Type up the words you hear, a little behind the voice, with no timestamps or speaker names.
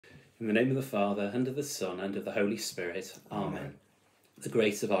In the name of the Father, and of the Son, and of the Holy Spirit. Amen. The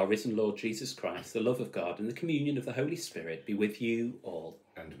grace of our risen Lord Jesus Christ, the love of God, and the communion of the Holy Spirit be with you all.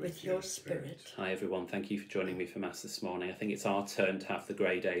 And with your spirit. Hi everyone, thank you for joining me for Mass this morning. I think it's our turn to have the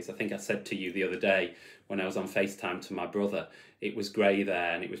grey days. I think I said to you the other day when I was on FaceTime to my brother, it was grey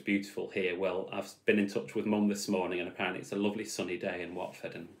there and it was beautiful here. Well, I've been in touch with Mum this morning and apparently it's a lovely sunny day in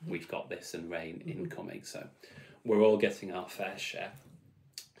Watford and we've got this and rain incoming. So we're all getting our fair share.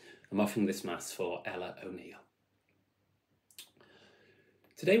 I'm offering this Mass for Ella O'Neill.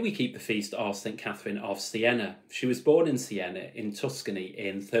 Today we keep the feast of St Catherine of Siena. She was born in Siena in Tuscany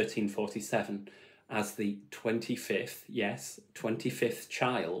in 1347 as the 25th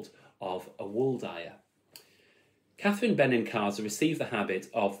child of a wool dyer. Catherine Benincasa received the habit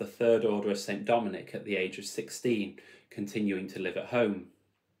of the Third Order of St Dominic at the age of 16, continuing to live at home.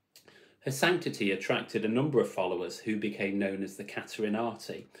 Her sanctity attracted a number of followers who became known as the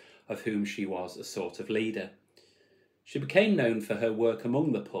Catherinati, of whom she was a sort of leader. She became known for her work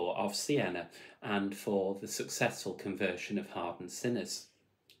among the poor of Siena and for the successful conversion of hardened sinners.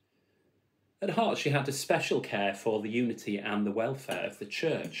 At heart, she had a special care for the unity and the welfare of the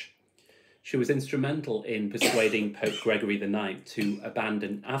Church. She was instrumental in persuading Pope Gregory IX to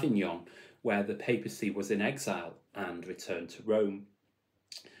abandon Avignon, where the papacy was in exile, and return to Rome.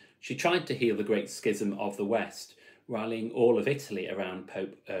 She tried to heal the great schism of the West, rallying all of Italy around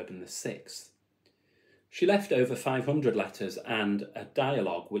Pope Urban VI. She left over 500 letters and a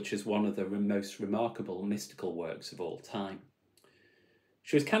dialogue which is one of the most remarkable mystical works of all time.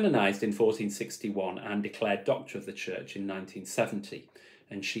 She was canonised in 1461 and declared Doctor of the Church in 1970,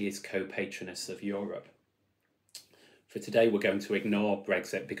 and she is co-patroness of Europe. For today we're going to ignore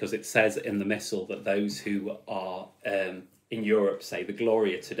Brexit because it says in the Missal that those who are in Europe say the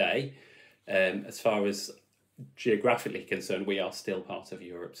Gloria today. As far as geographically concerned, we are still part of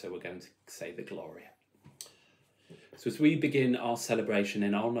Europe, so we're going to say the Gloria. So as we begin our celebration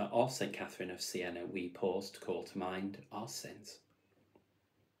in honour of St Catherine of Siena, we pause to call to mind our sins.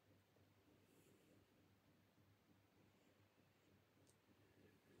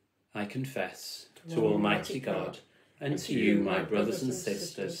 I confess to Almighty God and to you, my brothers and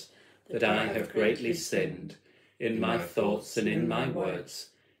sisters, that I have greatly sinned in my thoughts and in my words,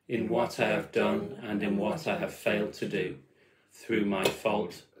 in what I have done and in what I have failed to do, through my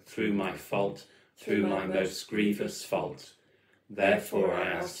fault, through my most grievous fault. Therefore I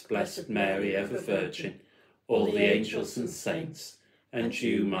ask Blessed Mary, ever Virgin, all the angels and saints, and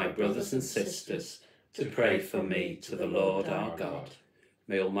you, my brothers and sisters, to pray for me to the Lord our God.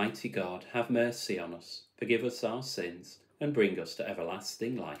 May Almighty God have mercy on us, forgive us our sins, and bring us to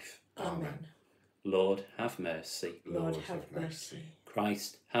everlasting life. Amen. Lord, have mercy. Lord, have mercy.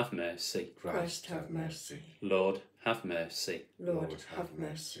 Christ, have mercy. Christ, have mercy. Lord, have mercy. Lord, have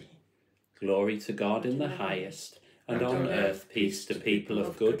mercy. Glory to God in the highest, and on earth peace to people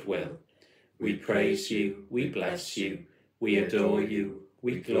of good will. We praise you, we bless you, we adore you,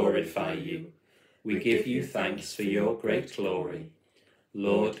 we glorify you. We give you thanks for your great glory.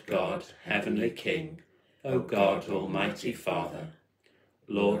 Lord God, heavenly King, O God, almighty Father,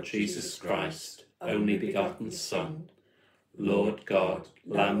 Lord Jesus Christ, only begotten Son, Lord God,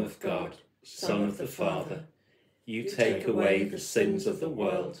 Lamb of God, Son of the Father, you take away the sins of the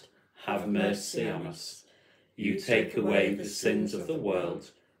world. Have mercy on us. You take away the sins of the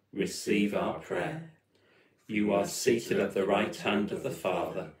world. Receive our prayer. You are seated at the right hand of the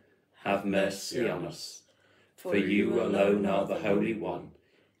Father. Have mercy on us. For you alone are the Holy One.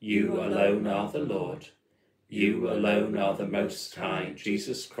 You alone are the Lord. You alone are the Most High,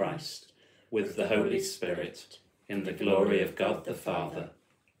 Jesus Christ, with the Holy Spirit, in the glory of God the Father.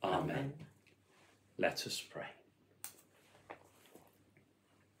 Amen. Let us pray.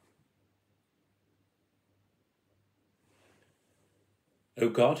 O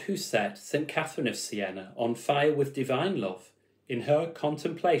God, who set St Catherine of Siena on fire with divine love in her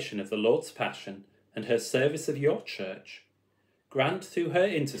contemplation of the Lord's Passion and her service of your Church, grant through her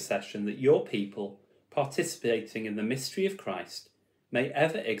intercession that your people, participating in the mystery of Christ, may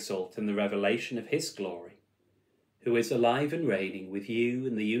ever exult in the revelation of his glory, who is alive and reigning with you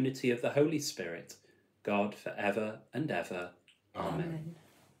in the unity of the Holy Spirit, God for ever and ever. Amen.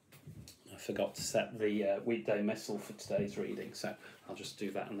 I forgot to set the weekday missal for today's reading, so I'll just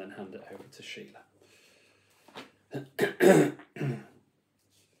do that and then hand it over to Sheila.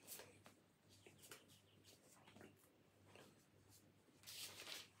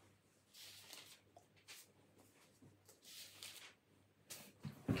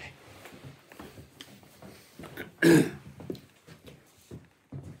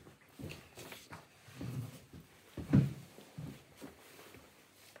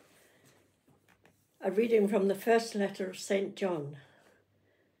 A reading from the first letter of St John.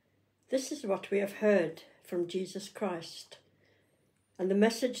 This is what we have heard from Jesus Christ, and the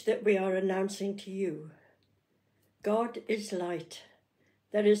message that we are announcing to you. God is light.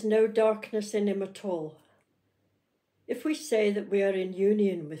 There is no darkness in him at all. If we say that we are in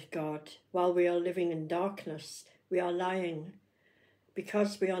union with God while we are living in darkness, we are lying,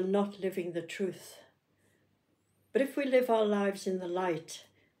 because we are not living the truth. But if we live our lives in the light,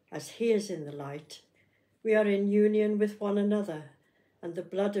 as he is in the light, we are in union with one another, and the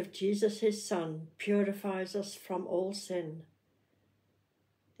blood of Jesus his Son purifies us from all sin.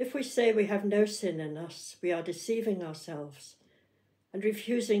 If we say we have no sin in us, we are deceiving ourselves and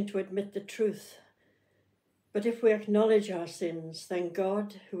refusing to admit the truth. But if we acknowledge our sins, then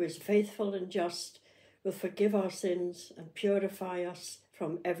God, who is faithful and just, will forgive our sins and purify us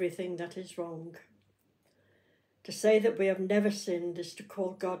from everything that is wrong. To say that we have never sinned is to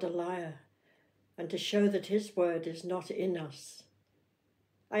call God a liar and to show that his word is not in us.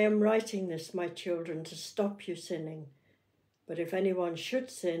 I am writing this, my children, to stop you sinning. But if anyone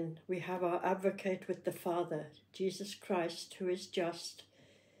should sin, we have our advocate with the Father, Jesus Christ, who is just.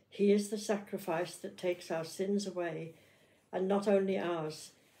 He is the sacrifice that takes our sins away, and not only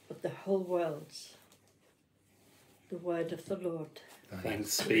ours, but the whole world's. The word of the Lord.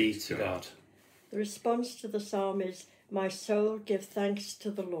 Thanks be to God. The response to the psalm is, "My soul, give thanks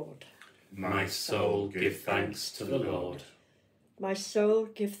to the Lord." My soul, give thanks to the Lord. My soul,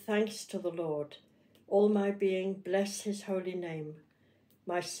 give thanks to the Lord. All my being, bless his holy name.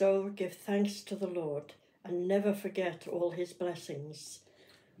 My soul, give thanks to the Lord, and never forget all his blessings.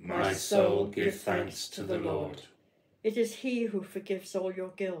 My soul, give thanks to the Lord. It is he who forgives all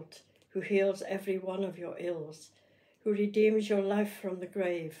your guilt, who heals every one of your ills, who redeems your life from the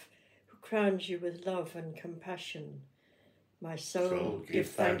grave, who crowns you with love and compassion. My soul,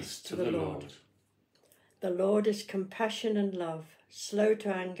 give thanks to the Lord. The Lord is compassion and love, slow to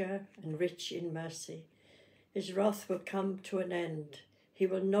anger and rich in mercy. His wrath will come to an end. He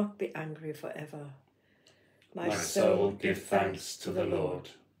will not be angry forever. My soul, give thanks to the Lord.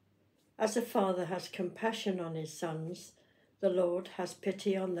 As a father has compassion on his sons, the Lord has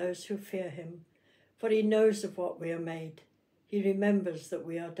pity on those who fear him, for he knows of what we are made. He remembers that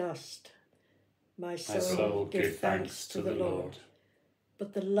we are dust. My soul, give thanks to the Lord.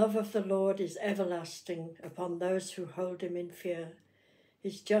 But the love of the Lord is everlasting upon those who hold him in fear.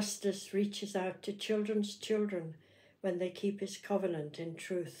 His justice reaches out to children's children when they keep his covenant in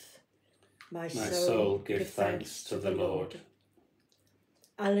truth. My soul, give thanks to the Lord.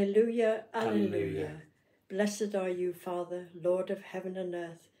 Alleluia, alleluia. Blessed are you, Father, Lord of heaven and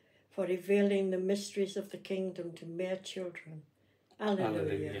earth, for revealing the mysteries of the kingdom to mere children.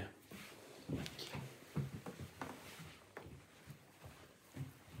 Alleluia.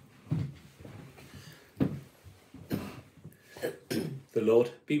 The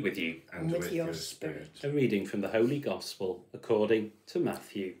Lord be with you. And with your spirit. A reading from the Holy Gospel according to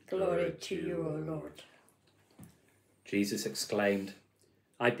Matthew. Glory to you, O Lord. Jesus exclaimed,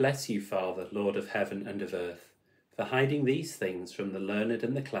 I bless you, Father, Lord of heaven and of earth, for hiding these things from the learned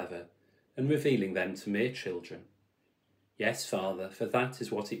and the clever, and revealing them to mere children. Yes, Father, for that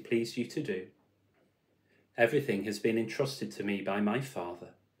is what it pleased you to do. Everything has been entrusted to me by my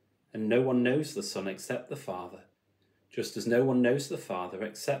Father, and no one knows the Son except the Father, just as no one knows the Father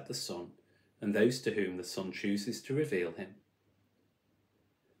except the Son, and those to whom the Son chooses to reveal him.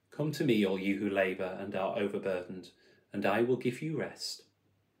 Come to me, all you who labour and are overburdened, and I will give you rest.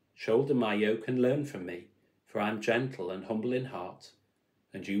 Shoulder my yoke and learn from me, for I am gentle and humble in heart,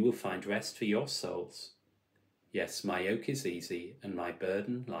 and you will find rest for your souls. Yes, my yoke is easy and my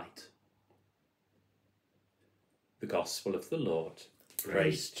burden light. The Gospel of the Lord.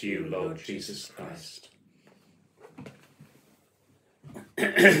 Praise to you, Lord Jesus Christ.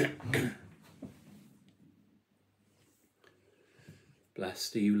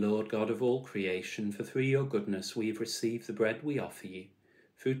 Blessed are you, Lord God of all creation, for through your goodness we have received the bread we offer you,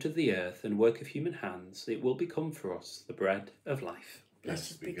 fruit of the earth and work of human hands. It will become for us the bread of life.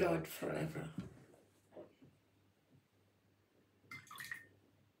 Blessed be God forever.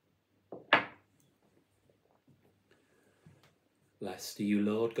 Blessed are you,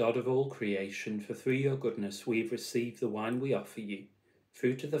 Lord God of all creation, for through your goodness we have received the wine we offer you,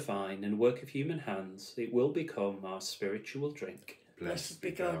 fruit of the vine and work of human hands. It will become our spiritual drink. Blessed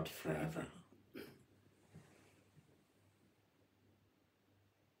be God forever.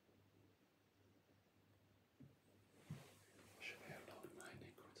 Show me, O Lord, my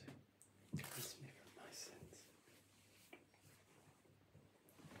iniquity. Cleanse me from my sins.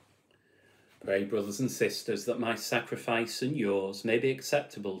 Pray, brothers and sisters, that my sacrifice and yours may be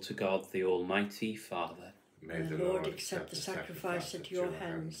acceptable to God, the Almighty Father. May the Lord accept the sacrifice at your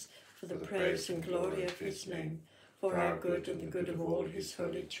hands for the praise and glory of his name, for our good and the good of all his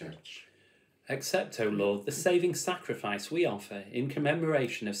holy church. Accept, O Lord, the saving sacrifice we offer in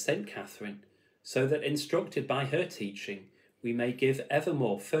commemoration of St Catherine, so that, instructed by her teaching, we may give ever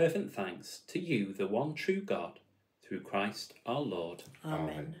more fervent thanks to you, the one true God, through Christ our Lord.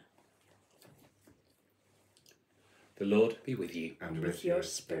 Amen. The Lord be with you. And with your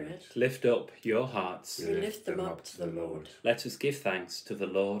spirit. Lift up your hearts. We lift them up to the Lord. Let us give thanks to the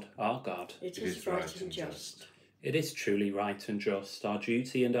Lord our God. It is right and just. It is truly right and just, our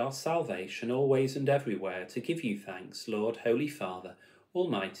duty and our salvation, always and everywhere, to give you thanks, Lord, Holy Father,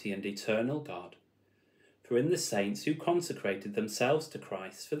 Almighty and eternal God. For in the saints who consecrated themselves to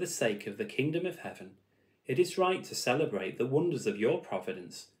Christ for the sake of the kingdom of heaven, it is right to celebrate the wonders of your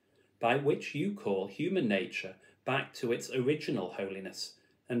providence, by which you call human nature back to its original holiness,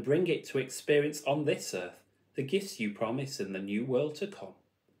 and bring it to experience on this earth the gifts you promise in the new world to come.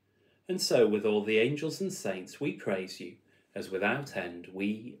 And so with all the angels and saints we praise you, as without end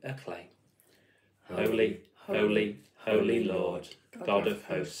we acclaim. Holy, holy, holy Lord, God of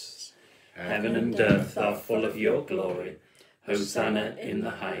hosts, heaven and earth are full of your glory. Hosanna in the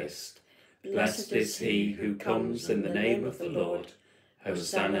highest. Blessed is he who comes in the name of the Lord.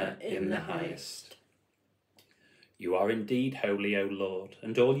 Hosanna in the highest. You are indeed holy, O Lord,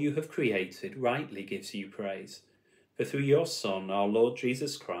 and all you have created rightly gives you praise. For through your Son, our Lord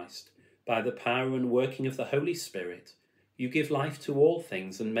Jesus Christ, by the power and working of the Holy Spirit, you give life to all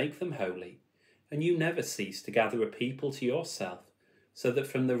things and make them holy, and you never cease to gather a people to yourself, so that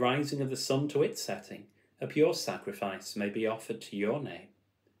from the rising of the sun to its setting, a pure sacrifice may be offered to your name.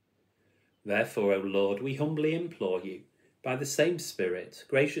 Therefore, O Lord, we humbly implore you, by the same Spirit,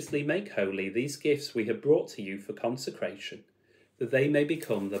 graciously make holy these gifts we have brought to you for consecration, that they may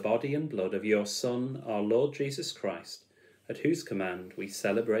become the body and blood of your Son, our Lord Jesus Christ, at whose command we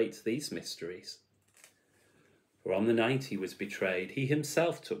celebrate these mysteries. For on the night he was betrayed, he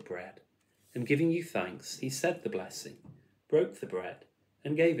himself took bread, and giving you thanks, he said the blessing, broke the bread,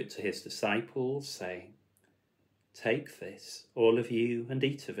 and gave it to his disciples, saying, "Take this, all of you, and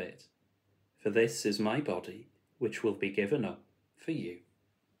eat of it, for this is my body, which will be given up for you."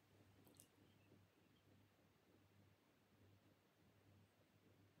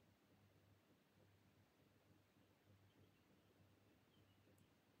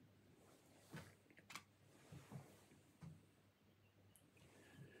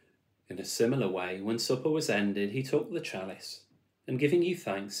 In a similar way, when supper was ended, he took the chalice, and giving you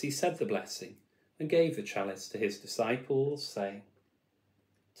thanks, he said the blessing, and gave the chalice to his disciples, saying,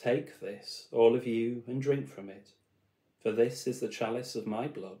 "Take this, all of you, and drink from it, for this is the chalice of my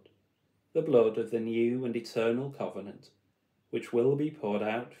blood, the blood of the new and eternal covenant, which will be poured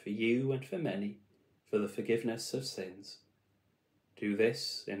out for you and for many for the forgiveness of sins. Do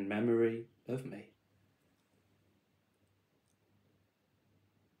this in memory of me."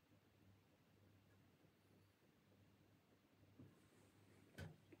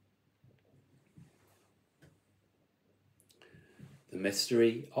 The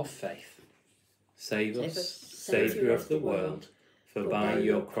mystery of faith. Save us, Saviour of the world, for by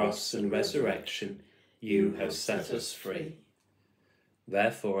your cross and resurrection you have set us free.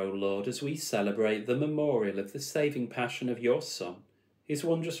 Therefore, O Lord, as we celebrate the memorial of the saving passion of your Son, his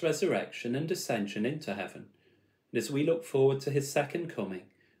wondrous resurrection and ascension into heaven, and as we look forward to his second coming,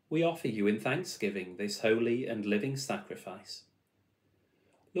 we offer you in thanksgiving this holy and living sacrifice.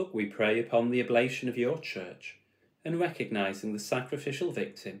 Look, we pray, upon the oblation of your church, and recognising the sacrificial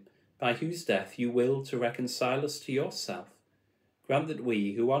victim by whose death you will to reconcile us to yourself, grant that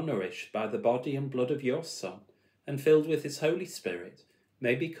we, who are nourished by the body and blood of your Son, and filled with his Holy Spirit,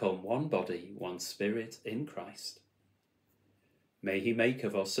 may become one body, one spirit in Christ. May he make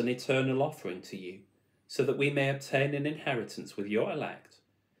of us an eternal offering to you, so that we may obtain an inheritance with your elect,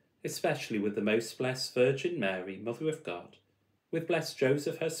 especially with the most blessed Virgin Mary, Mother of God, with blessed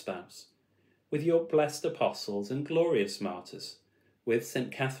Joseph her spouse, with your blessed apostles and glorious martyrs, with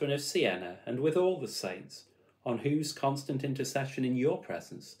St Catherine of Siena, and with all the saints, on whose constant intercession in your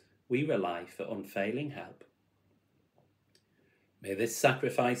presence we rely for unfailing help. May this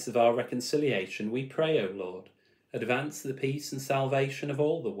sacrifice of our reconciliation, we pray, O Lord, advance the peace and salvation of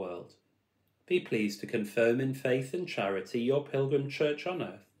all the world. Be pleased to confirm in faith and charity your pilgrim church on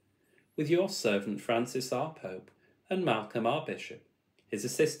earth, with your servant Francis our Pope, and Malcolm our Bishop, his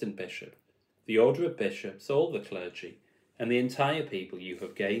assistant bishop, the order of bishops, all the clergy, and the entire people you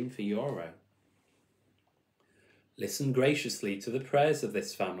have gained for your own. Listen graciously to the prayers of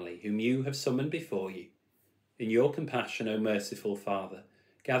this family, whom you have summoned before you. In your compassion, O merciful Father,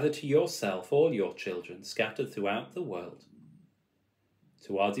 gather to yourself all your children scattered throughout the world.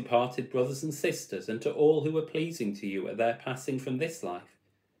 To our departed brothers and sisters, and to all who are pleasing to you at their passing from this life,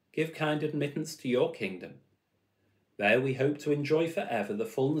 give kind admittance to your kingdom. There we hope to enjoy forever the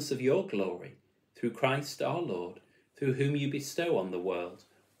fullness of your glory, through Christ our Lord, through whom you bestow on the world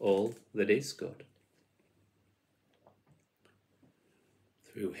all that is good.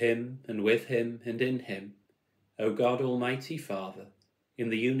 Through him, and with him, and in him, O God, Almighty Father, in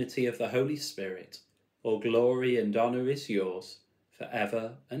the unity of the Holy Spirit, all glory and honour is yours, for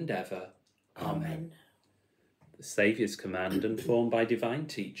ever and ever. Amen. The Saviour's command, and formed by divine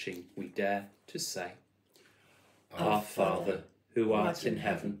teaching, we dare to say, Our Father, who art in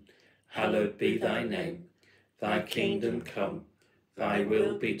heaven, hallowed be thy name. Thy kingdom come, thy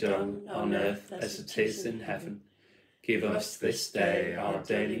will be done on earth as it is in heaven. Give us this day our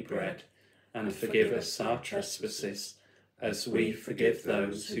daily bread, and forgive us our trespasses, as we forgive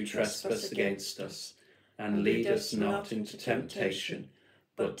those who trespass against us. And lead us not into temptation,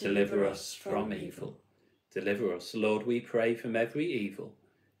 but deliver us from evil. Deliver us, Lord, we pray, from every evil.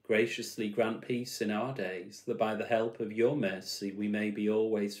 Graciously grant peace in our days, that by the help of your mercy we may be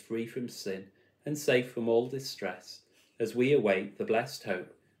always free from sin and safe from all distress, as we await the blessed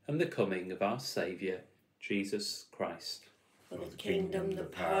hope and the coming of our Saviour, Jesus Christ. For the kingdom, the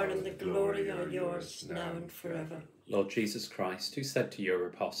power, and the glory are yours, now and forever. Lord Jesus Christ, who said to your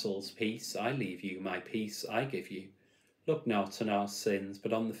apostles, Peace I leave you, my peace I give you, look not on our sins,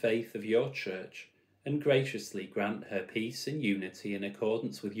 but on the faith of your Church, and graciously grant her peace and unity in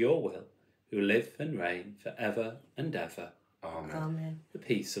accordance with your will, who live and reign for ever and ever. Amen. Amen. The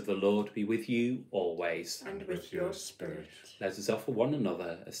peace of the Lord be with you always. And with your spirit. Let us offer one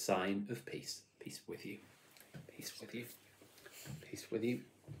another a sign of peace. Peace with you. Peace with you. Peace with you.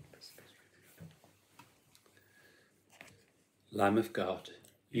 Lamb of God,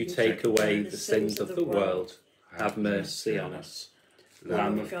 you take away the sins of the world, have mercy on us.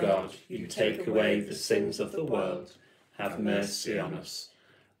 Lamb of God, you take away the sins of the world, have mercy on us.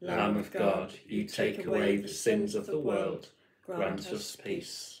 Lamb of God, you take away the sins of the world, grant us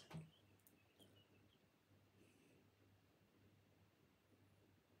peace.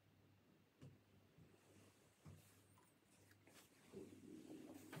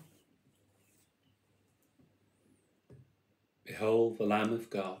 Behold the Lamb of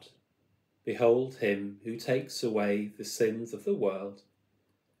God. Behold him who takes away the sins of the world.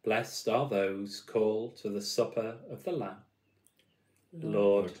 Blessed are those called to the supper of the Lamb.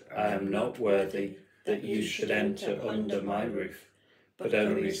 Lord, I am not worthy that you should enter under my roof, but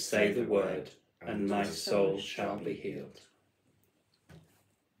only say the word, and my soul shall be healed.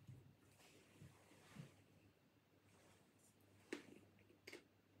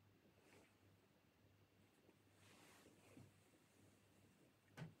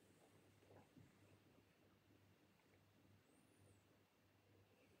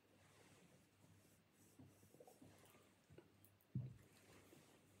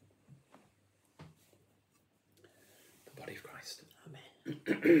 The body of Christ.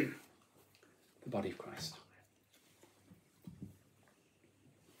 Amen. The body of Christ.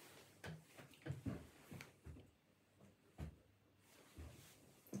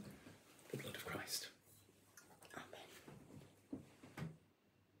 The blood of Christ. Amen.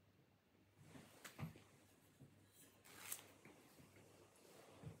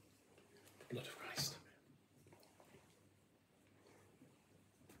 The blood of Christ.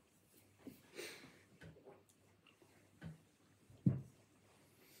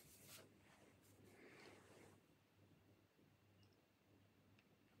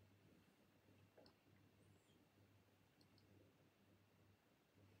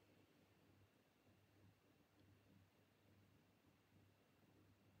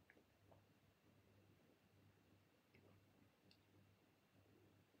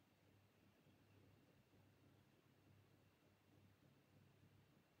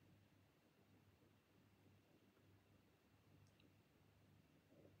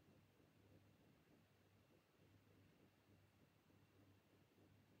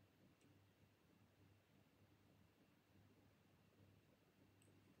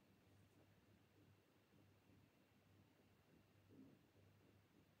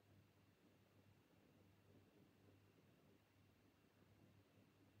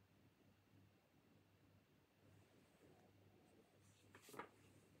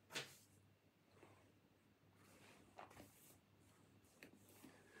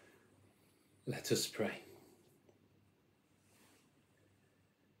 Let us pray.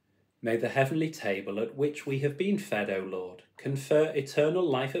 May the heavenly table at which we have been fed, O Lord, confer eternal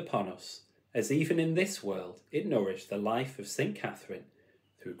life upon us, as even in this world it nourished the life of St Catherine,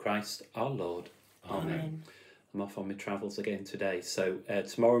 through Christ our Lord. Amen. I'm off on my travels again today, so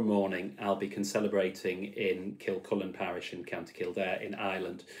tomorrow morning I'll be celebrating in Kilcullen Parish in County Kildare in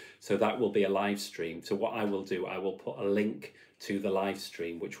Ireland, so that will be a live stream. So what I will do, I will put a link to the live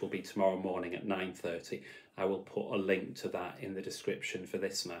stream, which will be tomorrow morning at 9:30. I will put a link to that in the description for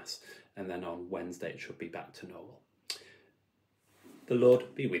this Mass, and then on Wednesday it should be back to normal. The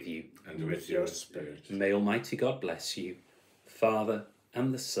Lord be with you. And with your spirit. May Almighty God bless you, the Father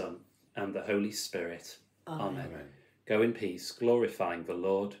and the Son and the Holy Spirit. Amen. Go in peace, glorifying the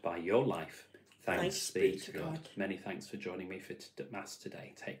Lord by your life. Thanks be to God. Many thanks for joining me for Mass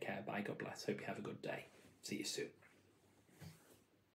today. Take care. Bye. God bless. Hope you have a good day. See you soon.